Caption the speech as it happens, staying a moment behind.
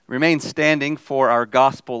Remain standing for our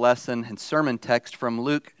gospel lesson and sermon text from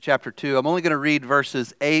Luke chapter 2. I'm only going to read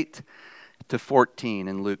verses 8 to 14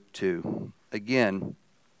 in Luke 2. Again,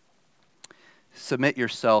 submit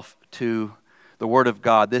yourself to the Word of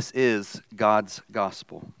God. This is God's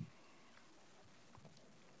gospel.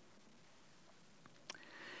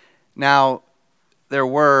 Now, there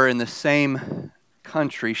were in the same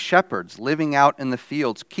country shepherds living out in the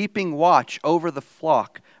fields, keeping watch over the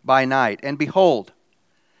flock by night. And behold,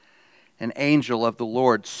 an angel of the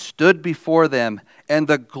Lord stood before them, and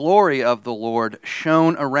the glory of the Lord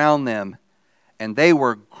shone around them, and they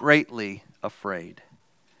were greatly afraid.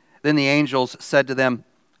 Then the angel said to them,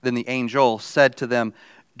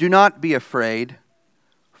 "Do not be afraid,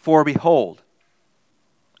 for behold,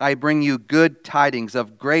 I bring you good tidings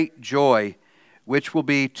of great joy, which will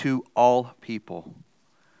be to all people.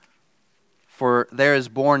 For there is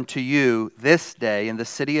born to you this day in the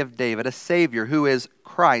city of David a Savior, who is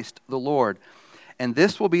Christ the Lord. And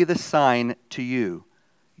this will be the sign to you.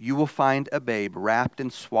 You will find a babe wrapped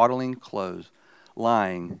in swaddling clothes,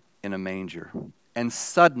 lying in a manger." And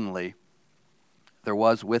suddenly there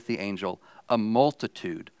was with the angel a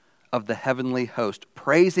multitude of the heavenly host,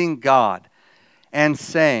 praising God and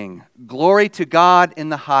saying, "Glory to God in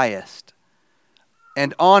the highest,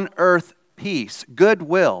 and on earth peace,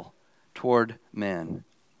 goodwill toward men."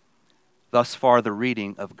 Thus far the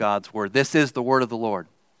reading of God's word. This is the word of the Lord.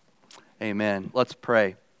 Amen. Let's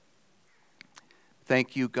pray.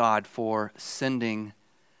 Thank you, God, for sending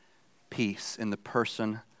peace in the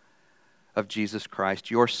person of Jesus Christ,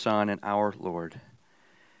 your Son and our Lord.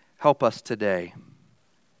 Help us today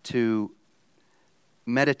to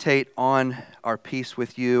meditate on our peace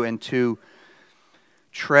with you and to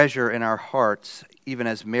treasure in our hearts, even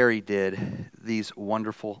as Mary did, these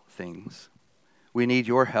wonderful things. We need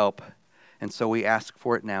your help, and so we ask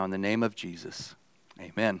for it now in the name of Jesus.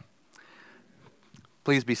 Amen.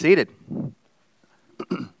 Please be seated.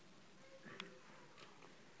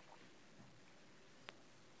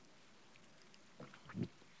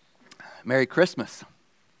 Merry Christmas.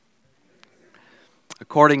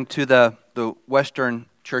 According to the Western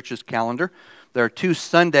Church's calendar, there are 2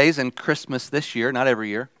 Sundays in Christmas this year, not every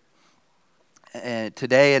year.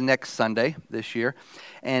 Today and next Sunday this year.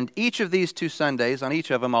 And each of these 2 Sundays, on each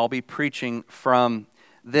of them, I'll be preaching from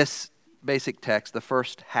this basic text, the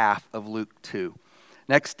first half of Luke 2.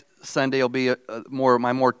 Next Sunday will be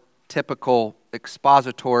my more typical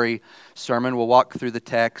expository sermon. We'll walk through the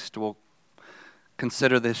text, we'll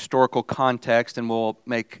consider the historical context, and we'll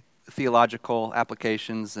make theological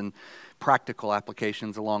applications and practical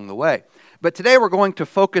applications along the way. But today we're going to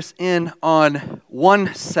focus in on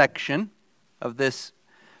one section of this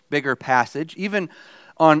bigger passage, even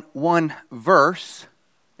on one verse,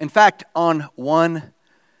 in fact, on one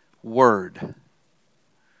word.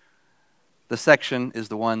 The section is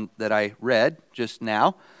the one that I read just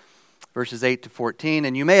now, verses 8 to 14,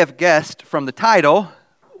 and you may have guessed from the title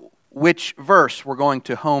which verse we're going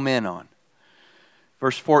to home in on.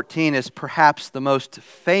 Verse 14 is perhaps the most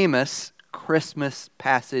famous Christmas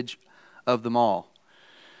passage of them all.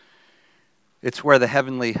 It's where the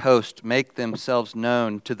heavenly host make themselves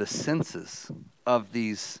known to the senses of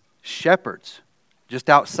these shepherds just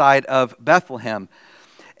outside of Bethlehem.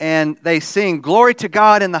 And they sing, "Glory to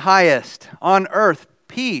God in the highest, on earth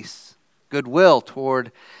peace, goodwill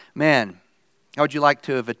toward man." How would you like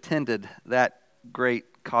to have attended that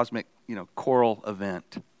great cosmic, choral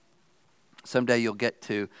event? Someday you'll get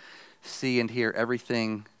to see and hear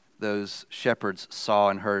everything those shepherds saw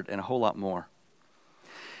and heard, and a whole lot more.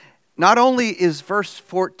 Not only is verse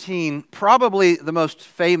 14 probably one of the most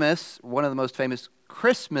famous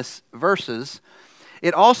Christmas verses,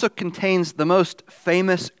 it also contains the most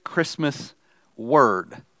famous Christmas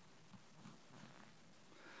word.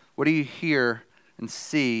 What do you hear and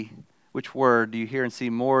see? Which word do you hear and see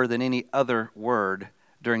more than any other word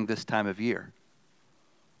during this time of year?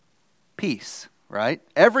 Peace, right?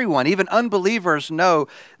 Everyone, even unbelievers, know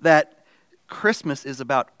that Christmas is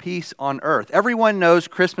about peace on earth. Everyone knows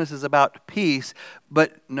Christmas is about peace,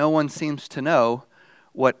 but no one seems to know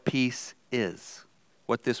what peace is,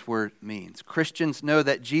 what this word means. Christians know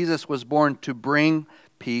that Jesus was born to bring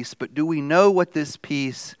peace, but do we know what this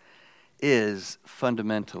peace is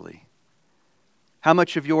fundamentally? How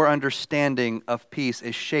much of your understanding of peace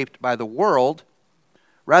is shaped by the world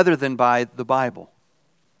rather than by the Bible?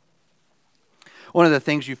 One of the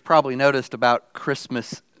things you've probably noticed about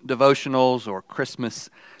Christmas devotionals or Christmas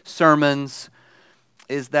sermons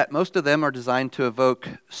is that most of them are designed to evoke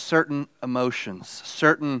certain emotions,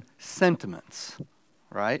 certain sentiments,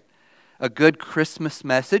 right? A good Christmas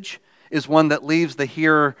message is one that leaves the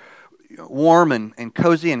hearer warm and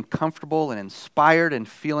cozy and comfortable and inspired and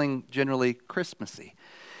feeling generally Christmassy.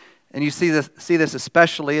 And you see this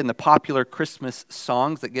especially in the popular Christmas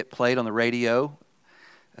songs that get played on the radio,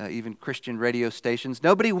 even Christian radio stations.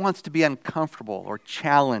 Nobody wants to be uncomfortable or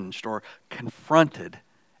challenged or confronted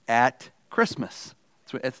at Christmas.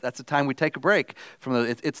 That's the time we take a break from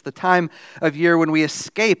it's the time of year when we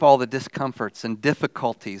escape all the discomforts and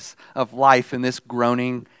difficulties of life in this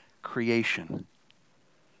groaning creation.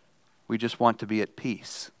 We just want to be at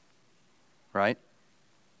peace, right?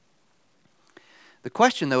 The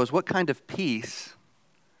question, though, is what kind of peace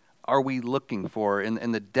are we looking for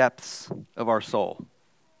in the depths of our soul?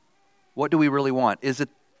 What do we really want? Is it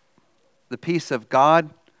the peace of God,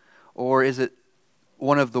 or is it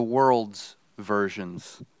one of the world's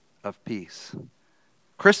versions of peace?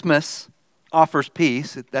 Christmas offers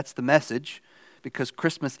peace. That's the message, because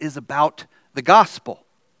Christmas is about the gospel.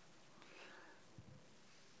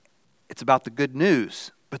 It's about the good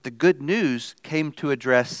news, but the good news came to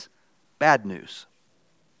address bad news.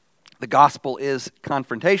 The gospel is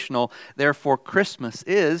confrontational, therefore Christmas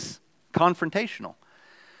is confrontational.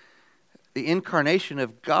 The incarnation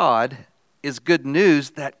of God is good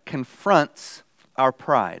news that confronts our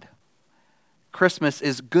pride. Christmas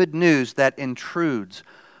is good news that intrudes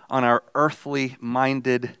on our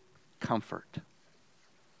earthly-minded comfort,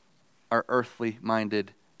 our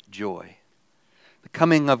earthly-minded joy. The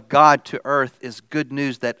coming of God to earth is good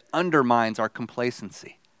news that undermines our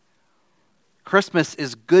complacency. Christmas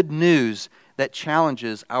is good news that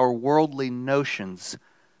challenges our worldly notions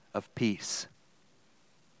of peace.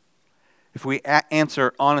 If we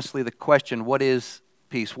answer honestly the question, what is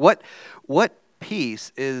peace? What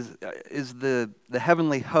peace is the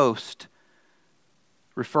heavenly host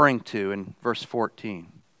referring to in verse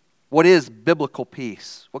 14? What is biblical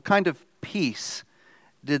peace? What kind of peace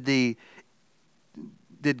did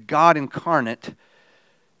God incarnate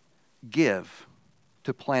give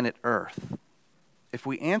to planet Earth? If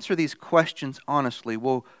we answer these questions honestly,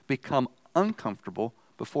 we'll become uncomfortable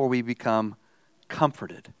before we become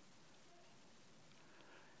comforted.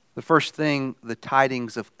 The first thing the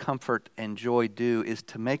tidings of comfort and joy do is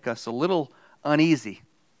to make us a little uneasy.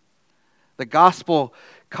 The gospel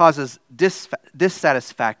causes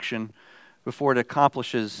dissatisfaction before it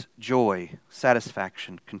accomplishes joy,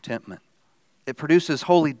 satisfaction, contentment. It produces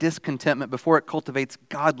holy discontentment before it cultivates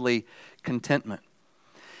godly contentment.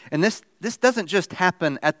 And this doesn't just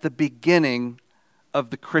happen at the beginning of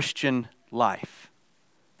the Christian life.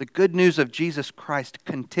 The good news of Jesus Christ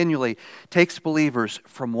continually takes believers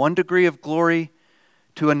from one degree of glory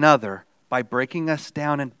to another by breaking us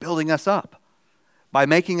down and building us up, by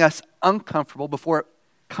making us uncomfortable before it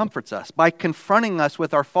comforts us, by confronting us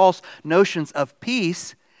with our false notions of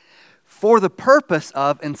peace for the purpose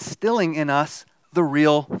of instilling in us the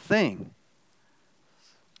real thing.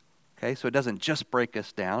 Okay, so it doesn't just break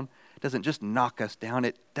us down. It doesn't just knock us down.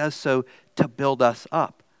 It does so to build us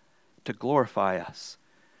up, to glorify us,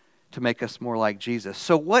 to make us more like Jesus.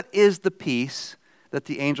 So what is the peace that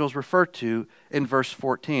the angels refer to in verse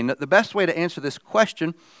 14? The best way to answer this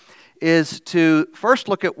question is to first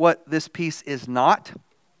look at what this peace is not,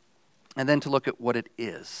 and then to look at what it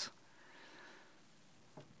is.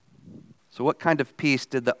 So what kind of peace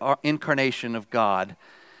did the incarnation of God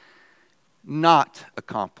not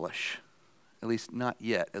accomplish? At least not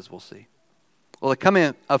yet, as we'll see. Well, the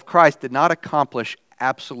coming of Christ did not accomplish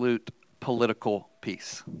absolute political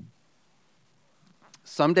peace.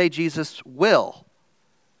 Someday Jesus will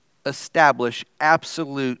establish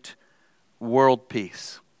absolute world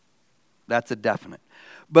peace. That's a definite.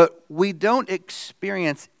 But we don't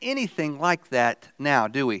experience anything like that now,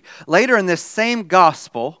 do we? Later in this same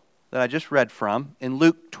gospel that I just read from, in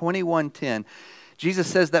Luke 21:10, Jesus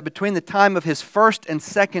says that between the time of his first and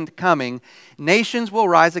second coming, nations will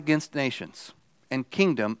rise against nations and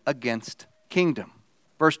kingdom against kingdom.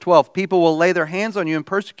 Verse 12, people will lay their hands on you and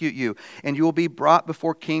persecute you, and you will be brought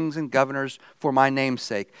before kings and governors for my name's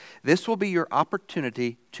sake. This will be your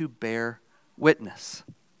opportunity to bear witness.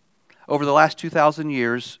 Over the last 2,000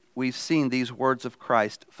 years, we've seen these words of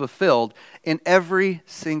Christ fulfilled in every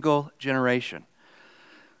single generation.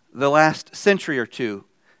 The last century or two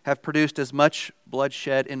have produced as much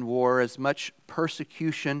bloodshed in war, as much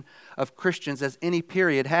persecution of Christians as any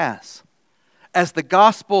period has. As the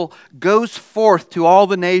gospel goes forth to all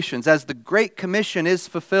the nations, as the Great Commission is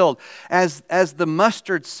fulfilled, as the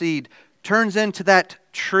mustard seed turns into that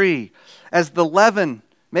tree, as the leaven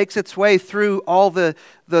makes its way through all the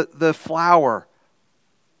flour,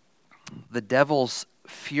 the devil's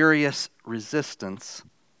furious resistance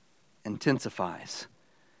intensifies,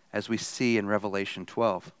 as we see in Revelation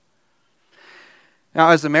 12.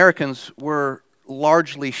 Now, as Americans, we're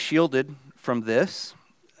largely shielded from this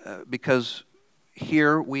because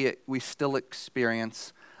here we still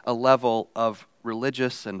experience a level of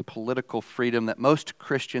religious and political freedom that most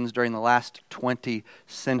Christians during the last 20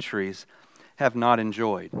 centuries have not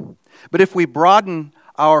enjoyed. But if we broaden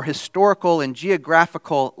our historical and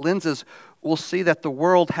geographical lenses, we'll see that the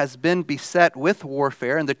world has been beset with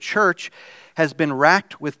warfare, and the church has been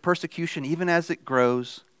racked with persecution even as it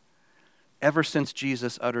grows, ever since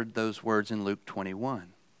Jesus uttered those words in Luke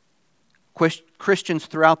 21. Christians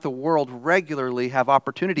throughout the world regularly have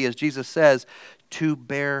opportunity, as Jesus says, to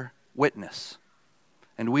bear witness.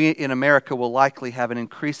 And we in America will likely have an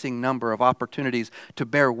increasing number of opportunities to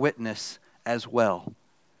bear witness as well.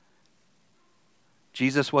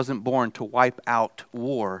 Jesus wasn't born to wipe out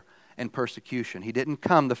war and persecution. He didn't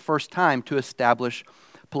come the first time to establish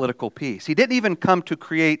political peace. He didn't even come to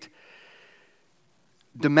create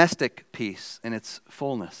domestic peace in its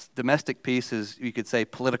fullness. Domestic peace is, you could say,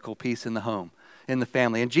 political peace in the home, in the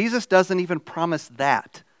family. And Jesus doesn't even promise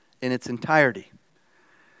that in its entirety.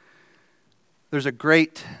 There's a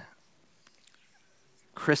great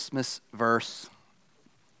Christmas verse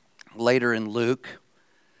later in Luke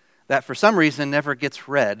that for some reason never gets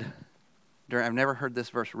read. I've never heard this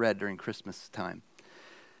verse read during Christmas time.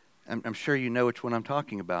 I'm sure you know which one I'm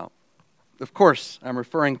talking about. Of course, I'm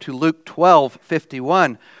referring to Luke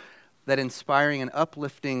 12:51, that inspiring and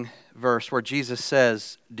uplifting verse where Jesus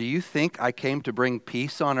says, "Do you think I came to bring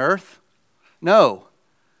peace on earth? No,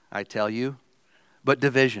 I tell you, but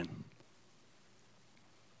division."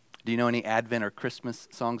 Do you know any Advent or Christmas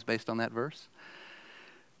songs based on that verse?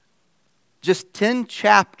 Just 10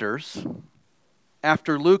 chapters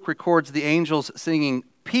after Luke records the angels singing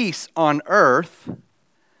peace on earth,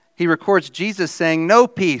 he records Jesus saying no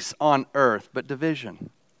peace on earth, but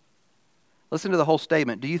division. Listen to the whole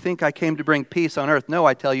statement. Do you think I came to bring peace on earth? No,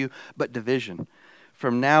 I tell you, but division.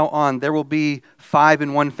 From now on, there will be 5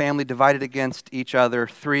 in one family divided against each other,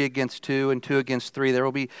 3 against 2, and 2 against 3. There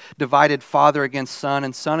will be divided father against son,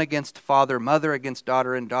 and son against father, mother against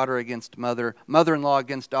daughter, and daughter against mother, mother-in-law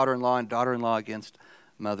against daughter-in-law, and daughter-in-law against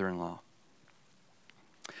mother-in-law.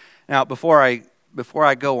 Now, before I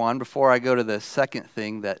go to the second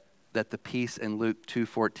thing that the peace in Luke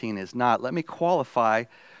 2:14 is not, let me qualify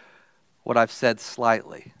what I've said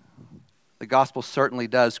slightly. The gospel certainly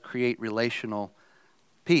does create relational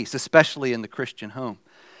peace, especially in the Christian home.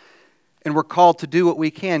 And we're called to do what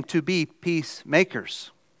we can to be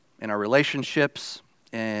peacemakers in our relationships,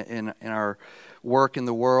 in our work in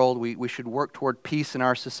the world. We should work toward peace in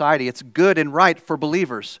our society. It's good and right for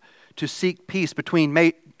believers to seek peace between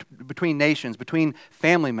nations, between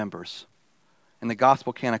family members. And the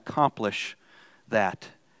gospel can accomplish that,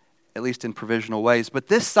 at least in provisional ways. But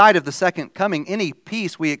this side of the second coming, any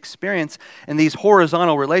peace we experience in these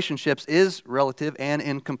horizontal relationships is relative and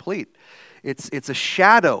incomplete. It's a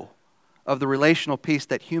shadow of the relational peace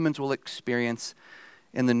that humans will experience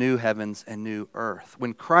in the new heavens and new earth.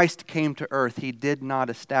 When Christ came to earth, he did not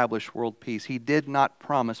establish world peace. He did not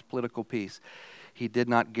promise political peace. He did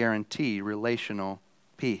not guarantee relational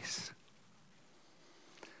peace.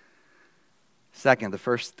 Second, the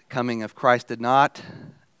first coming of Christ did not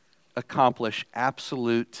accomplish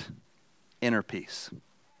absolute inner peace.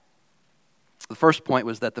 The first point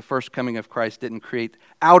was that the first coming of Christ didn't create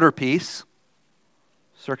outer peace,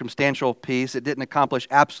 circumstantial peace. It didn't accomplish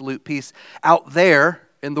absolute peace out there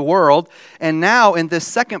in the world. And now in this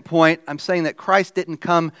second point, I'm saying that Christ didn't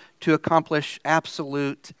come to accomplish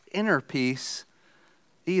absolute inner peace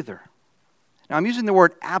either. Now, I'm using the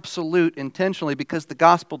word absolute intentionally because the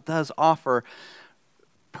gospel does offer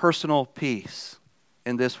personal peace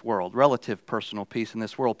in this world, relative personal peace in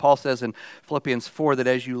this world. Paul says in Philippians 4 that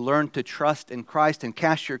as you learn to trust in Christ and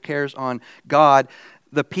cast your cares on God,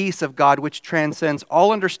 the peace of God, which transcends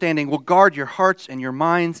all understanding, will guard your hearts and your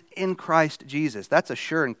minds in Christ Jesus. That's a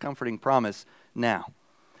sure and comforting promise now.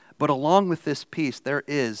 But along with this peace, there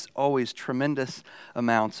is always tremendous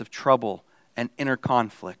amounts of trouble and inner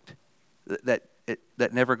conflict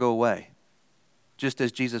that never go away. Just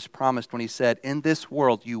as Jesus promised when he said, in this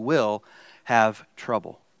world you will have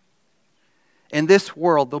trouble. In this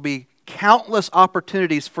world there'll be countless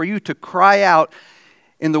opportunities for you to cry out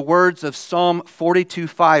in the words of Psalm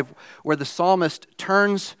 42:5, where the psalmist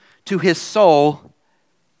turns to his soul,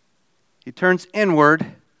 he turns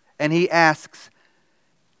inward, and he asks,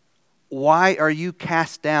 "Why are you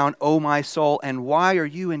cast down, O my soul, and why are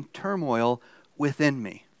you in turmoil within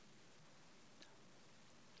me?"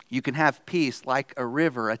 You can have peace like a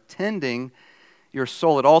river attending your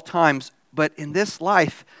soul at all times, but in this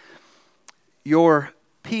life, your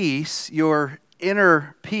peace, your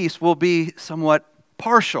inner peace will be somewhat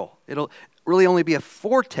partial. It'll really only be a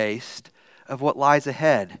foretaste of what lies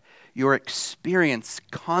ahead. Your experience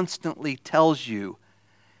constantly tells you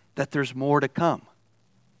that there's more to come.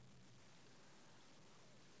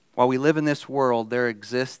 While we live in this world, there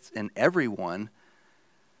exists in everyone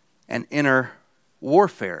an inner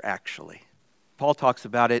warfare, actually. Paul talks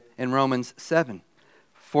about it in Romans 7.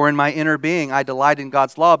 For in my inner being I delight in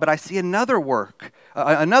God's law, but I see another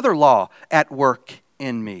law at work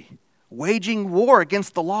in me, waging war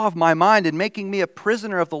against the law of my mind and making me a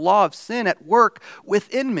prisoner of the law of sin at work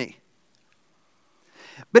within me.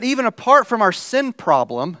 But even apart from our sin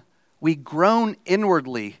problem, we groan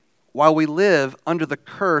inwardly while we live under the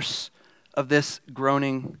curse of this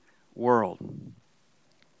groaning world.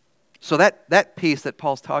 So that peace that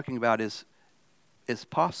Paul's talking about is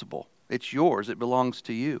possible. It's yours. It belongs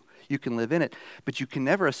to you. You can live in it. But you can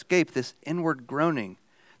never escape this inward groaning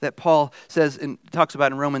that Paul says and talks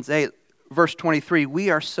about in Romans 8, verse 23.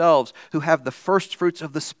 We ourselves who have the first fruits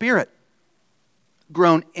of the Spirit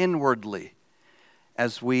groan inwardly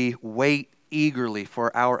as we wait eagerly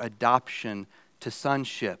for our adoption to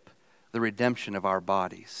sonship, the redemption of our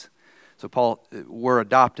bodies. So Paul, we're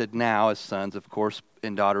adopted now as sons, of course,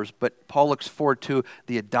 and daughters, but Paul looks forward to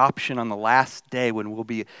the adoption on the last day when we'll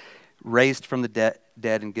be raised from the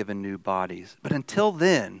dead and given new bodies. But until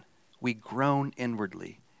then, we groan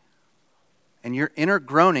inwardly. And your inner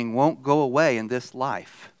groaning won't go away in this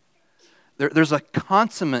life. There's a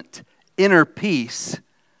consummate inner peace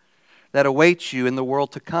that awaits you in the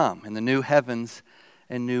world to come, in the new heavens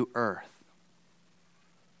and new earth.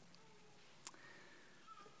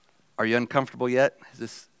 Are you uncomfortable yet? Is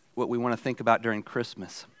this what we want to think about during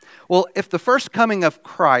Christmas? Well, if the first coming of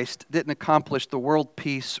Christ didn't accomplish the world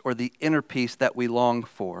peace or the inner peace that we long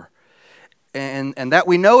for, and that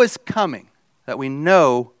we know is coming,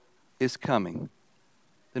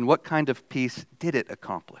 then what kind of peace did it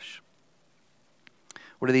accomplish?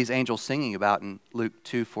 What are these angels singing about in Luke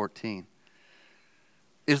 2:14?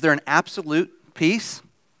 Is there an absolute peace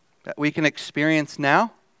that we can experience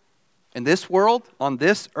now in this world, on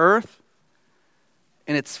this earth,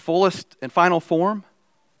 in its fullest and final form?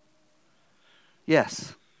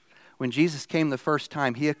 Yes. When Jesus came the first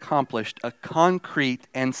time, he accomplished a concrete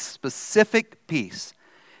and specific peace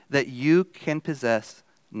that you can possess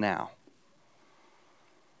now.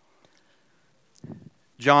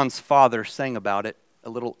 John's father sang about it a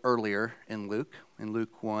little earlier in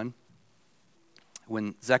Luke 1.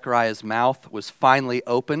 When Zechariah's mouth was finally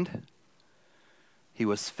opened, he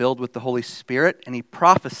was filled with the Holy Spirit and he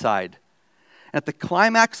prophesied. At the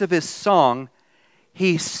climax of his song,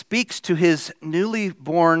 he speaks to his newly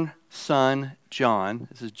born son, John.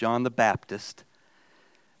 This is John the Baptist.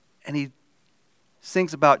 And he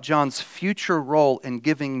sings about John's future role in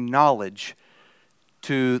giving knowledge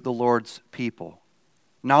to the Lord's people.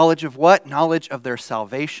 Knowledge of what? Knowledge of their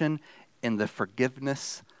salvation and the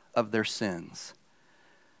forgiveness of their sins.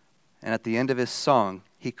 And at the end of his song,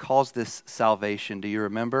 he calls this salvation, do you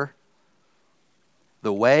remember?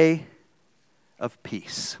 The way of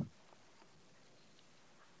peace.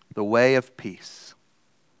 The way of peace.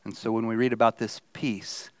 And so when we read about this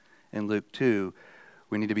peace in Luke 2,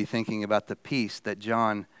 we need to be thinking about the peace that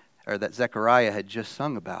that Zechariah had just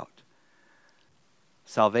sung about.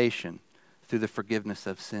 Salvation through the forgiveness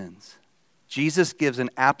of sins. Jesus gives an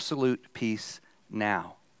absolute peace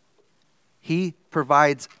now. He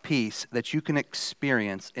provides peace that you can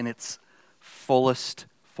experience in its fullest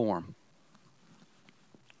form.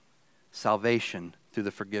 Salvation through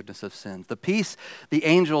the forgiveness of sins. The peace the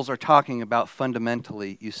angels are talking about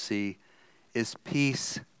fundamentally, you see, is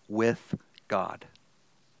peace with God.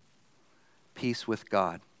 Peace with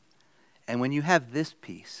God. And when you have this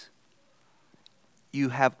peace, you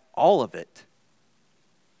have all of it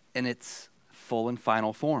in its full and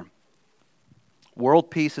final form.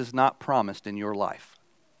 World peace is not promised in your life.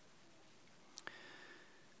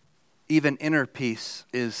 Even inner peace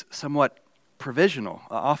is somewhat provisional,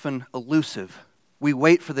 often elusive. We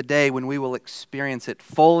wait for the day when we will experience it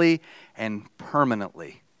fully and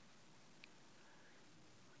permanently.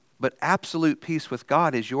 But absolute peace with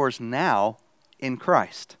God is yours now in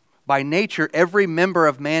Christ. By nature, every member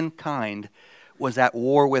of mankind was at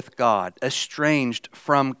war with God, estranged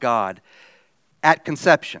from God at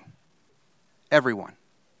conception. Everyone.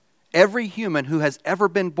 Every human who has ever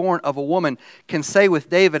been born of a woman can say with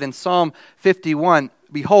David in Psalm 51,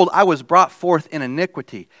 "Behold, I was brought forth in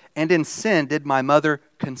iniquity, and in sin did my mother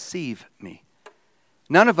conceive me."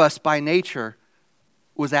 None of us by nature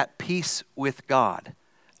was at peace with God.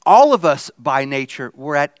 All of us by nature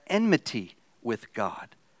were at enmity with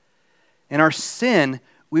God. In our sin,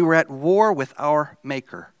 we were at war with our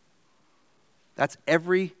Maker. That's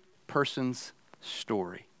every person's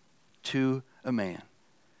story to a man.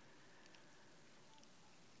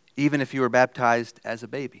 Even if you were baptized as a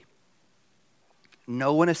baby.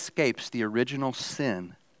 No one escapes the original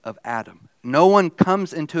sin of Adam. No one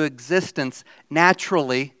comes into existence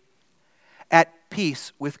naturally at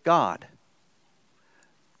peace with God.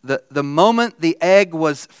 The moment the egg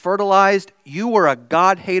was fertilized, you were a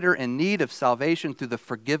God-hater in need of salvation through the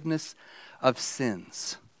forgiveness of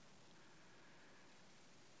sins.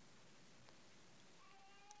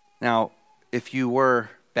 Now, if you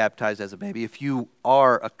were baptized as a baby, if you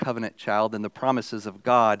are a covenant child, then the promises of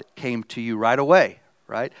God came to you right away,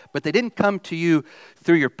 right? But they didn't come to you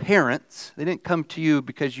through your parents. They didn't come to you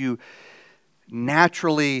because you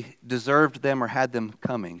naturally deserved them or had them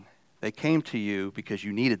coming. They came to you because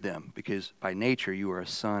you needed them, because by nature you were a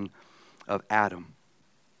son of Adam.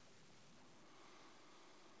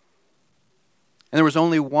 And there was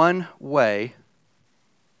only one way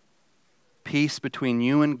peace between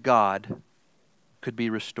you and God could be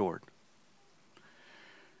restored.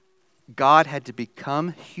 God had to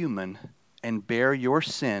become human and bear your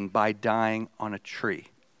sin by dying on a tree.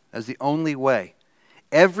 That's the only way.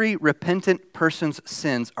 Every repentant person's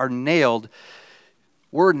sins were nailed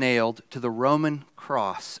to the Roman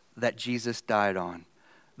cross that Jesus died on.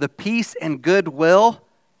 The peace and goodwill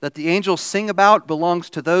that the angels sing about belongs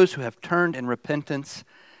to those who have turned in repentance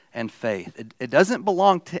and faith. It doesn't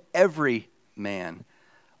belong to every man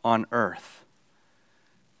on earth.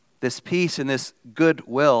 This peace and this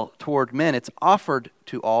goodwill toward men, it's offered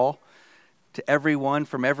to all, to everyone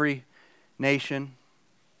from every nation,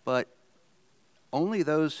 but only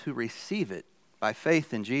those who receive it by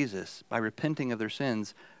faith in Jesus, by repenting of their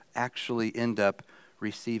sins, actually end up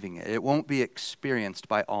receiving it. It won't be experienced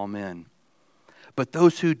by all men. But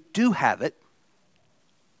those who do have it,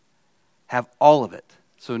 have all of it.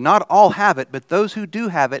 So not all have it, but those who do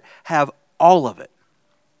have it, have all of it.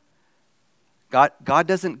 God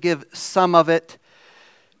doesn't give some of it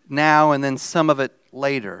now and then some of it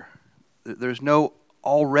later. There's no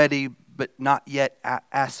already but not yet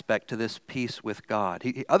aspect to this peace with God.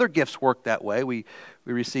 Other gifts work that way. We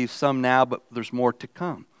receive some now, but there's more to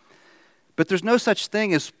come. But there's no such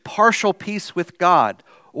thing as partial peace with God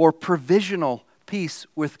or provisional peace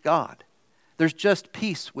with God. There's just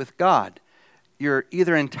peace with God. You're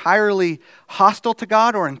either entirely hostile to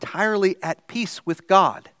God or entirely at peace with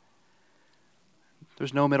God.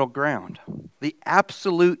 There's no middle ground. The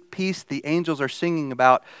absolute peace the angels are singing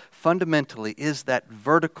about fundamentally is that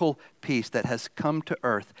vertical peace that has come to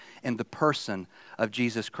earth in the person of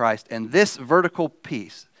Jesus Christ. And this vertical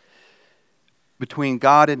peace between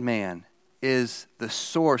God and man is the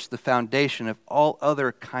source, the foundation of all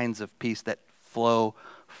other kinds of peace that flow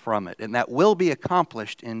from it. And that will be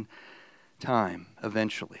accomplished in time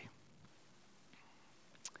eventually.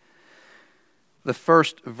 The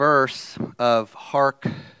first verse of Hark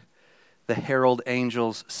the Herald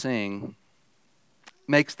Angels Sing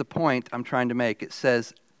makes the point I'm trying to make. It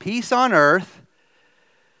says, peace on earth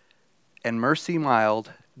and mercy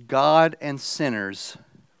mild, God and sinners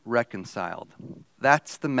reconciled.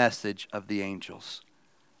 That's the message of the angels.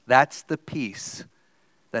 That's the peace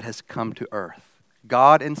that has come to earth.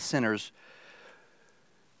 God and sinners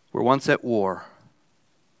were once at war.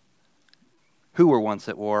 Who were once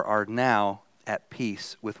at war are now at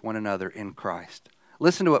peace with one another in Christ.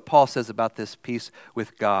 Listen to what Paul says about this peace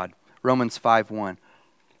with God. Romans 5:1.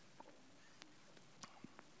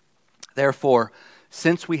 Therefore,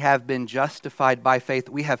 since we have been justified by faith,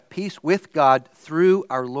 we have peace with God through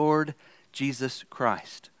our Lord Jesus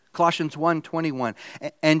Christ. Colossians 1:21.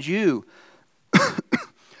 And you,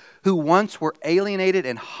 who once were alienated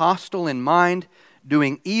and hostile in mind,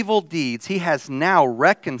 doing evil deeds, he has now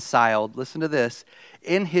reconciled, listen to this,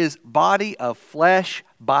 in his body of flesh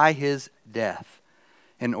by his death,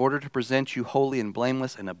 in order to present you holy and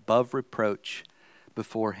blameless and above reproach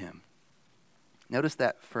before him. Notice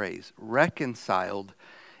that phrase, reconciled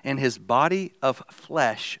in his body of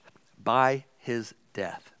flesh by his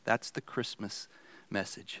death. That's the Christmas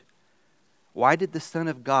message. Why did the Son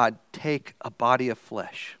of God take a body of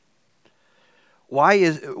flesh? Why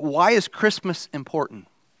is Christmas important?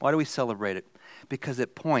 Why do we celebrate it? Because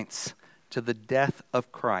it points to the death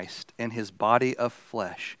of Christ and his body of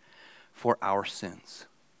flesh for our sins.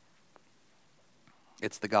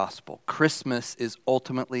 It's the gospel. Christmas is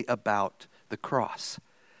ultimately about the cross.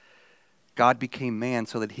 God became man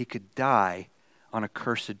so that he could die on a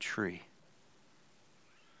cursed tree.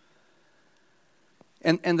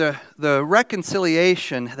 And the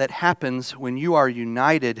reconciliation that happens when you are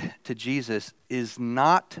united to Jesus is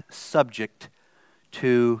not subject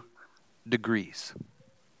to degrees.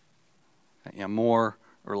 more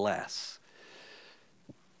or less.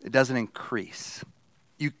 It doesn't increase.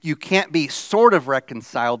 You can't be sort of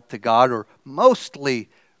reconciled to God or mostly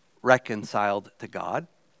reconciled to God.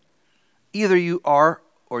 Either you are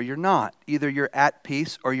or you're not. Either you're at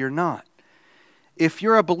peace or you're not. If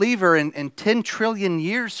you're a believer in 10 trillion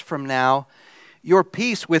years from now, your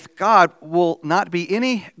peace with God will not be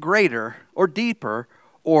any greater or deeper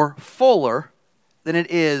or fuller than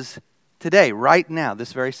it is today, right now,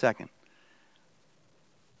 this very second.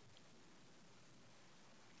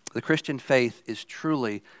 The Christian faith is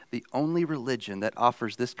truly the only religion that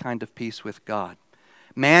offers this kind of peace with God.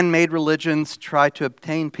 Man-made religions try to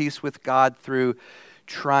obtain peace with God through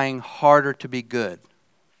trying harder to be good,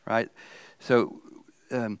 right? So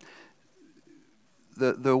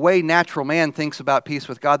the way natural man thinks about peace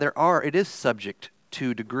with God, it is subject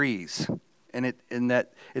to degrees, and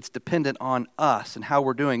that it's dependent on us and how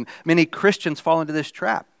we're doing. Many Christians fall into this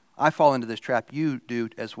trap. I fall into this trap. You do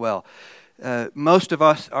as well. Most of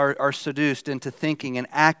us are seduced into thinking and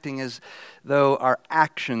acting as though our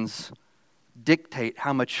actions dictate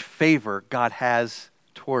how much favor God has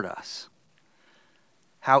toward us.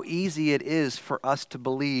 How easy it is for us to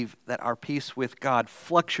believe that our peace with God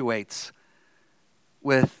fluctuates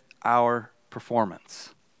with our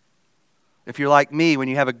performance. If you're like me, when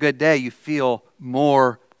you have a good day, you feel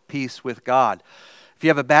more peace with God. If you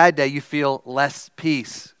have a bad day, you feel less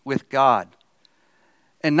peace with God.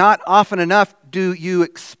 And not often enough do you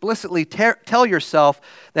explicitly tell yourself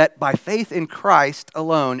that by faith in Christ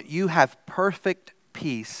alone, you have perfect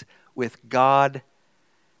peace with God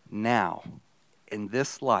now, in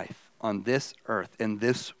this life, on this earth, in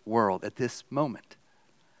this world, at this moment.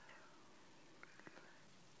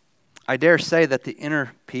 I dare say that the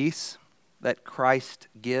inner peace that Christ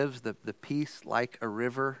gives, the peace like a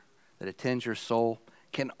river that attends your soul,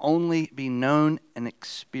 can only be known and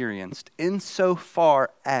experienced insofar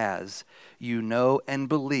as you know and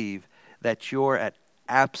believe that you're at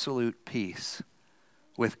absolute peace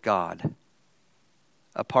with God,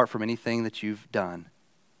 apart from anything that you've done.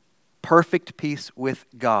 Perfect peace with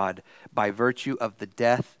God by virtue of the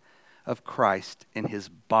death of Christ in his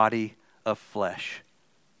body of flesh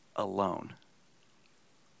alone.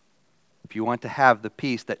 If you want to have the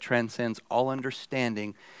peace that transcends all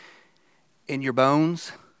understanding in your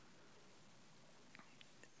bones,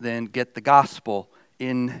 then get the gospel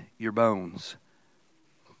in your bones.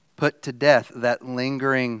 Put to death that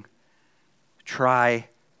lingering, try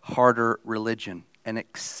harder religion and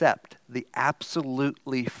accept the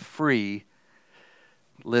absolutely free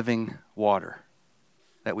living water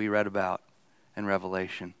that we read about in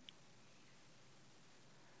Revelation.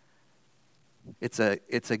 It's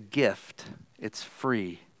a gift. It's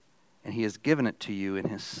free. And he has given it to you in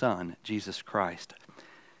his Son, Jesus Christ.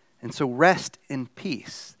 And so rest in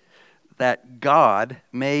peace that God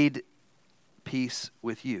made peace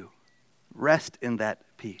with you. Rest in that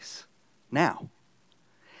peace now.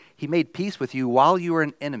 He made peace with you while you were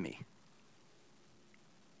an enemy.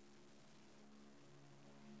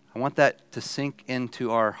 I want that to sink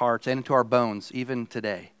into our hearts and into our bones even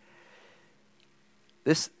today.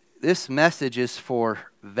 This message is for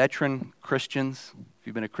veteran Christians, if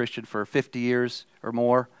you've been a Christian for 50 years or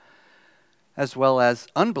more, as well as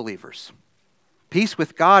unbelievers. Peace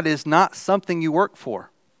with God is not something you work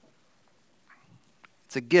for.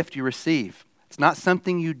 It's a gift you receive. It's not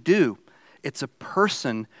something you do. It's a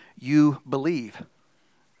person you believe.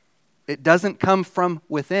 It doesn't come from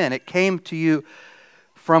within. It came to you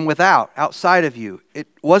from without, outside of you. It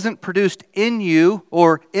wasn't produced in you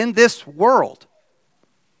or in this world.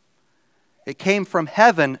 It came from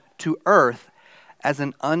heaven to earth as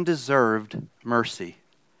an undeserved mercy.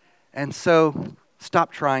 And so,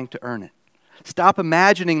 stop trying to earn it. Stop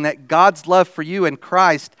imagining that God's love for you in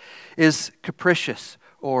Christ is capricious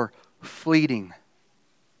or fleeting.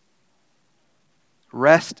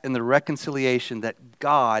 Rest in the reconciliation that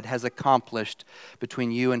God has accomplished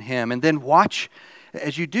between you and him. And then watch,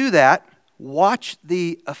 as you do that, watch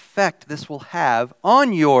the effect this will have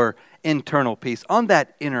on your internal peace, on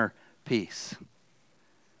that inner peace,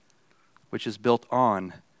 which is built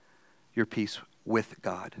on your peace with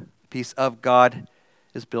God. Peace of God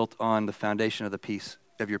is built on the foundation of the peace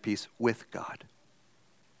of your peace with God.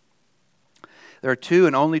 There are two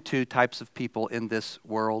and only two types of people in this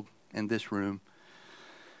world, in this room.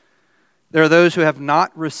 There are those who have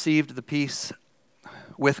not received the peace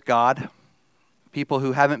with God, people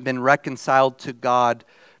who haven't been reconciled to God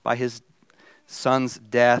by his Son's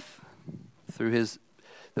death through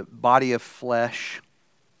the body of flesh.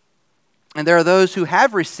 And there are those who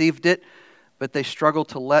have received it, but they struggle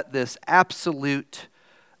to let this absolute,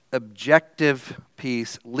 objective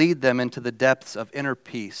peace lead them into the depths of inner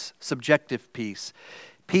peace, subjective peace,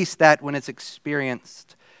 peace that, when it's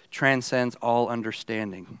experienced, transcends all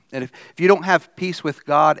understanding. And if you don't have peace with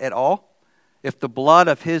God at all, if the blood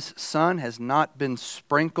of His Son has not been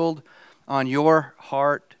sprinkled on your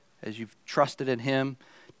heart as you've trusted in Him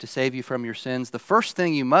to save you from your sins, the first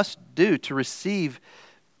thing you must do to receive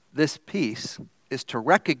this peace is to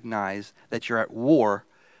recognize that you're at war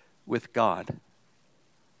with God.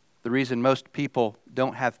 The reason most people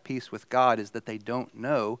don't have peace with God is that they don't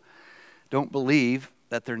believe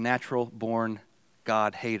that they're natural-born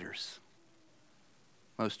God haters.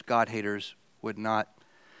 Most God haters would not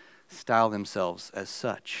style themselves as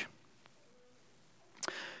such.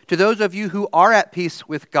 To those of you who are at peace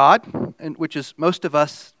with God, and which is most of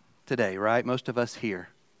us today, right? Most of us here.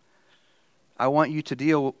 I want you to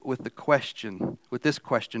deal with this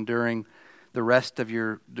question during the rest of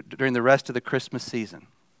the Christmas season,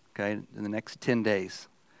 okay, in the next 10 days.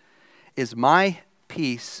 Is my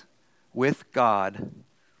peace with God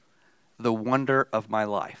the wonder of my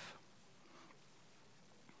life?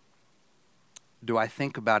 Do I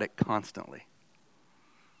think about it constantly?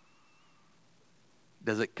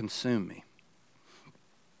 Does it consume me?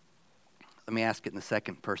 Let me ask it in the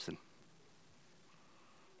second person.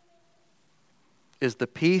 Is the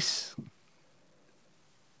peace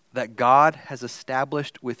that God has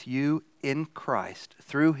established with you in Christ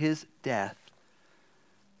through His death,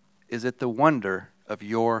 is it the wonder of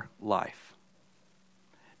your life?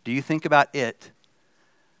 Do you think about it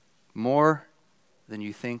more than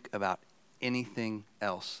you think about anything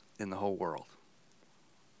else in the whole world?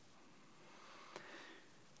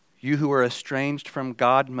 You who are estranged from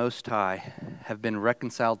God Most High have been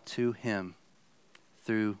reconciled to Him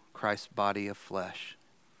through Christ's body of flesh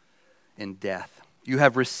in death. You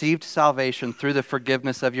have received salvation through the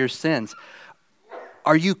forgiveness of your sins.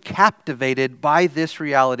 Are you captivated by this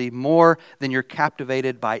reality more than you're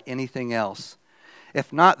captivated by anything else?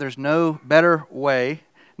 If not, there's no better way,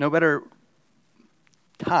 no better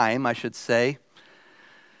time, I should say,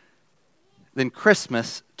 than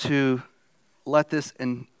Christmas to let this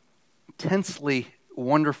intensely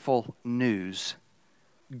wonderful news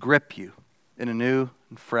grip you in a new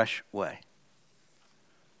and fresh way.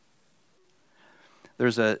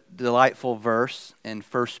 There's a delightful verse in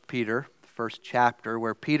 1 Peter, the first chapter,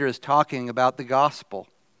 where Peter is talking about the gospel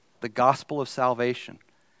of salvation.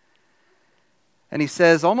 And he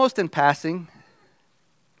says, almost in passing,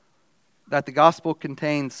 that the gospel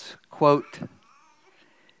contains, quote,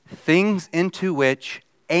 things into which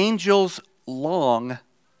angels long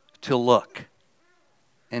to look,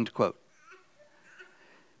 end quote.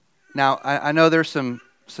 Now, I know there's some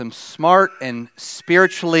smart and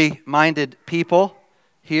spiritually minded people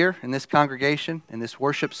here in this congregation, in this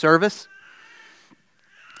worship service,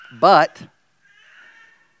 but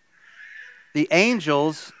the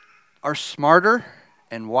angels are smarter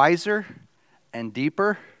and wiser and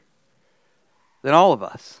deeper than all of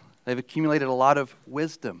us. They've accumulated a lot of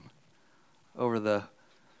wisdom over the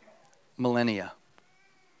millennia.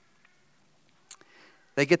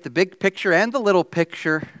 They get the big picture and the little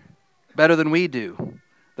picture better than we do.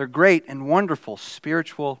 They're great and wonderful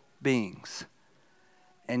spiritual beings.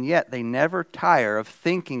 And yet they never tire of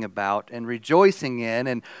thinking about and rejoicing in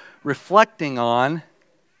and reflecting on,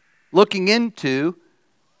 looking into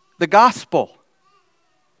the gospel.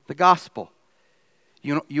 The gospel.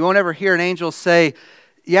 You won't ever hear an angel say,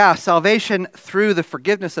 yeah, salvation through the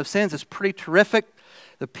forgiveness of sins is pretty terrific.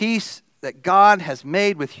 The peace that God has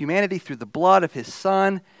made with humanity through the blood of His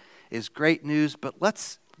Son is great news, but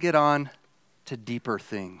let's get on to deeper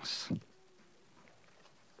things.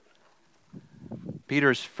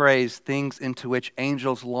 Peter's phrase, things into which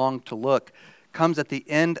angels long to look, comes at the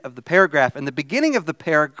end of the paragraph. And the beginning of the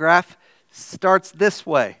paragraph starts this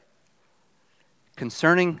way.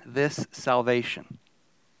 Concerning this salvation.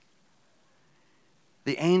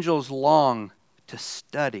 The angels long to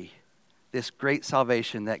study this great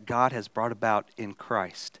salvation that God has brought about in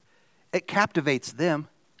Christ. It captivates them.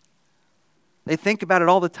 They think about it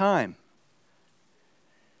all the time.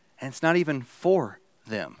 And it's not even for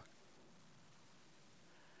them.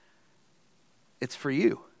 It's for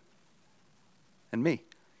you and me.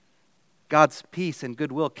 God's peace and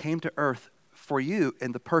goodwill came to earth for you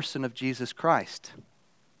in the person of Jesus Christ.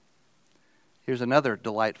 Here's another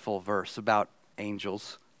delightful verse about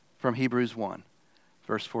angels from Hebrews 1,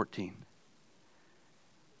 verse 14.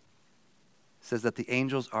 It says that the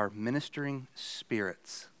angels are ministering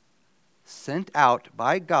spirits sent out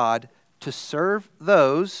by God to serve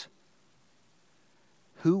those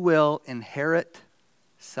who will inherit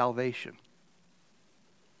salvation.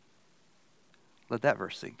 Let that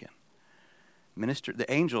verse sink in. The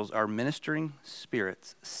angels are ministering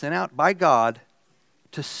spirits sent out by God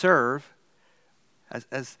to serve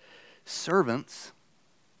as servants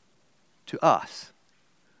to us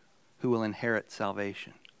who will inherit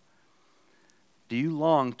salvation. Do you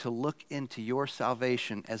long to look into your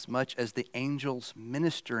salvation as much as the angels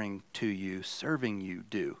ministering to you, serving you,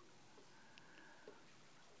 do?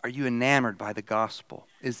 Are you enamored by the gospel?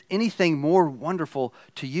 Is anything more wonderful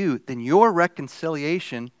to you than your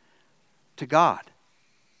reconciliation to God?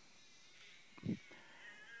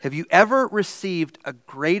 Have you ever received a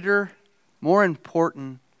greater, more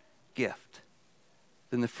important gift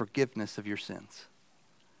than the forgiveness of your sins?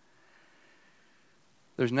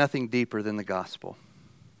 There's nothing deeper than the gospel.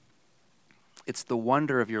 It's the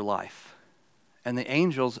wonder of your life, and the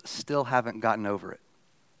angels still haven't gotten over it.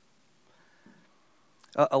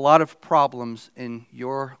 A lot of problems in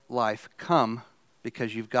your life come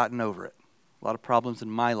because you've gotten over it. A lot of problems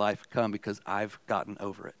in my life come because I've gotten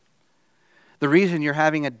over it. The reason you're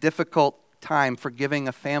having a difficult time forgiving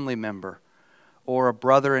a family member or a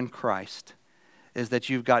brother in Christ is that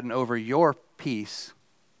you've gotten over your peace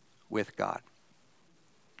with God.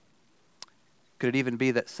 Could it even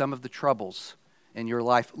be that some of the troubles in your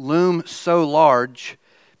life loom so large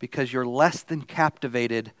because you're less than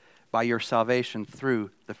captivated by your salvation through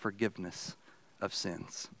the forgiveness of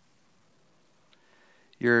sins?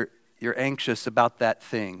 You're anxious about that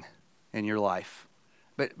thing in your life.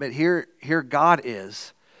 But here God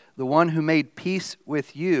is, the one who made peace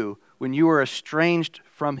with you when you were estranged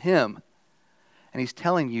from Him. And He's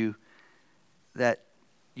telling you that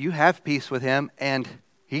you have peace with Him and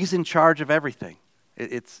He's in charge of everything.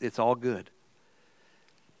 It's all good.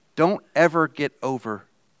 Don't ever get over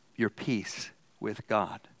your peace with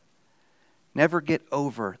God. Never get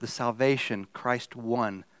over the salvation Christ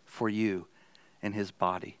won for you in His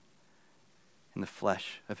body, in the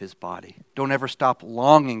flesh of His body. Don't ever stop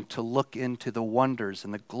longing to look into the wonders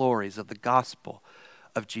and the glories of the gospel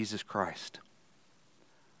of Jesus Christ.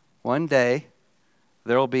 One day,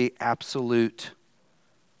 there will be absolute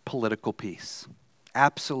political peace,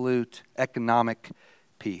 absolute economic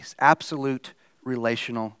peace, absolute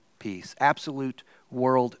relational peace, absolute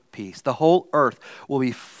world peace. The whole earth will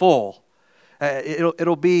be full.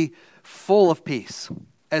 It'll be full of peace,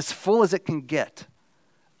 as full as it can get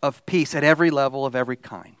of peace at every level of every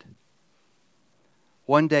kind.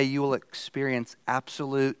 One day you will experience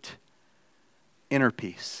absolute inner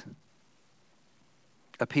peace,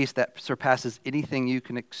 a peace that surpasses anything you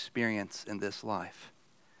can experience in this life.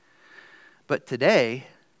 But today,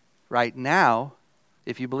 right now,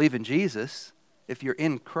 if you believe in Jesus, if you're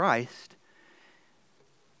in Christ,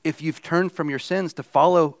 if you've turned from your sins to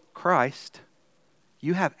follow Christ,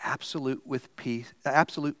 you have absolute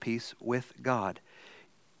peace with God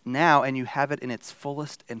now, and you have it in its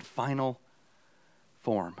fullest and final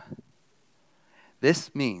form.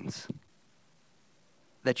 This means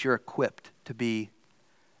that you're equipped to be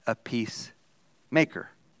a peacemaker.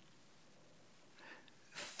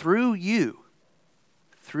 Through you,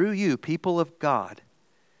 people of God,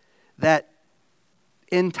 that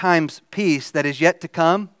end times peace that is yet to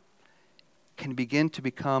come can begin to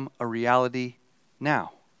become a reality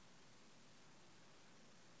now.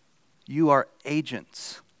 You are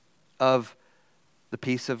agents of the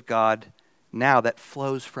peace of God now that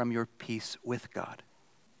flows from your peace with God.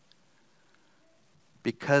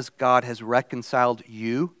 Because God has reconciled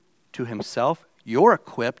you to Himself, you're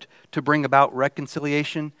equipped to bring about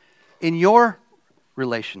reconciliation in your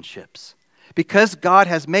relationships. Because God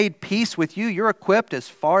has made peace with you, you're equipped, as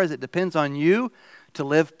far as it depends on you, to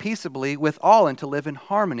live peaceably with all and to live in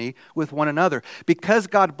harmony with one another. Because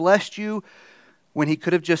God blessed you when He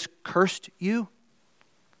could have just cursed you,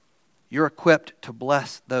 you're equipped to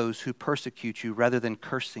bless those who persecute you rather than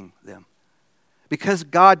cursing them. Because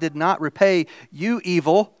God did not repay you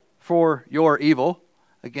evil for your evil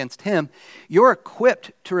against Him, you're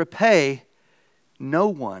equipped to repay no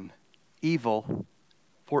one evil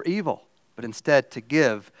for evil, but instead to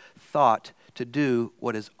give thought to do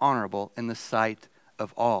what is honorable in the sight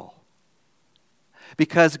of all.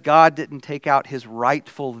 Because God didn't take out His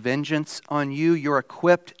rightful vengeance on you, you're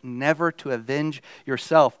equipped never to avenge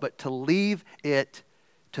yourself, but to leave it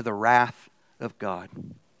to the wrath of God.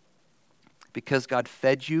 Because God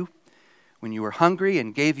fed you when you were hungry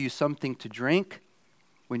and gave you something to drink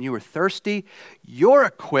when you were thirsty, you're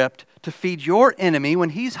equipped to feed your enemy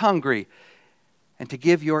when he's hungry and to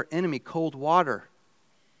give your enemy cold water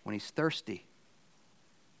when he's thirsty.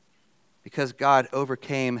 Because God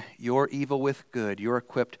overcame your evil with good, you're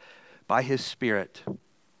equipped by His Spirit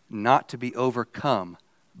not to be overcome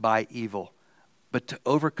by evil, but to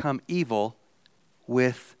overcome evil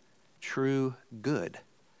with true good.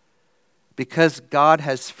 Because God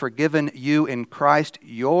has forgiven you in Christ,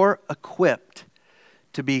 you're equipped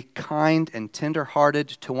to be kind and tender-hearted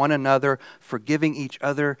to one another, forgiving each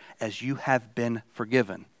other as you have been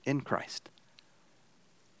forgiven in Christ.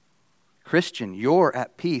 Christian, you're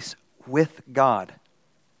at peace with God.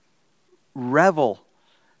 Revel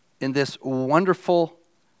in this wonderful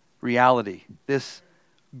reality, this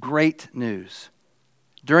great news.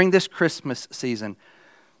 During this Christmas season,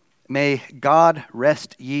 may God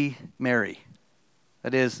rest ye merry.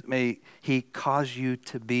 That is, may He cause you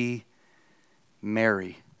to be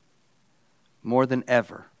merry more than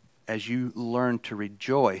ever as you learn to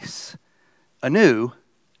rejoice anew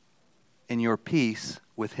in your peace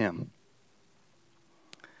with Him.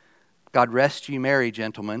 God rest you merry,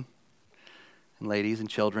 gentlemen and ladies and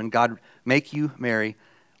children. God make you merry.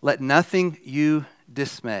 Let nothing you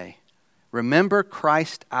dismay. Remember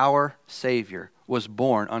Christ our Savior was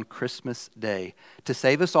born on Christmas Day to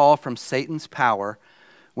save us all from Satan's power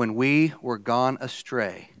when we were gone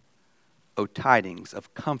astray. O tidings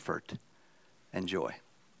of comfort and joy.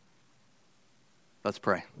 Let's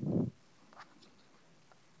pray.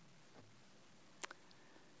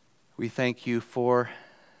 We thank you for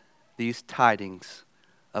these tidings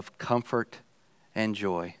of comfort and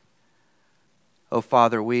joy. Oh,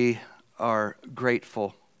 Father, we are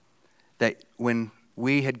grateful that when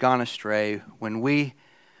we had gone astray, when we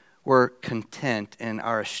were content in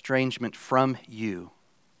our estrangement from you,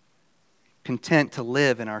 content to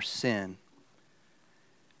live in our sin,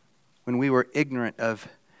 when we were ignorant of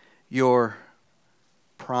your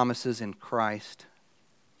promises in Christ,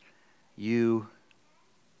 you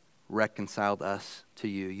reconciled us to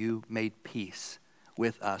you. You made peace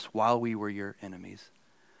with us while we were your enemies.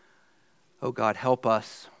 Oh God, help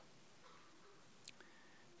us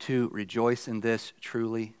to rejoice in this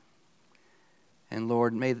truly. And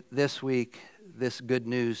Lord, may this week, this good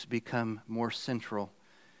news become more central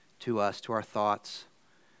to us, to our thoughts,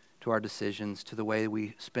 to our decisions, to the way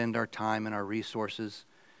we spend our time and our resources.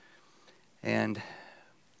 And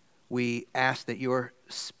we ask that your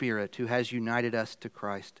Spirit, who has united us to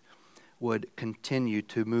Christ, would continue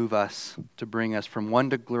to move us, to bring us from one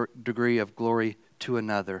degree of glory to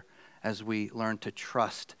another as we learn to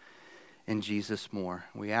trust in Jesus more.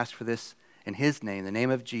 We ask for this in His name, the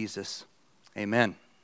name of Jesus. Amen.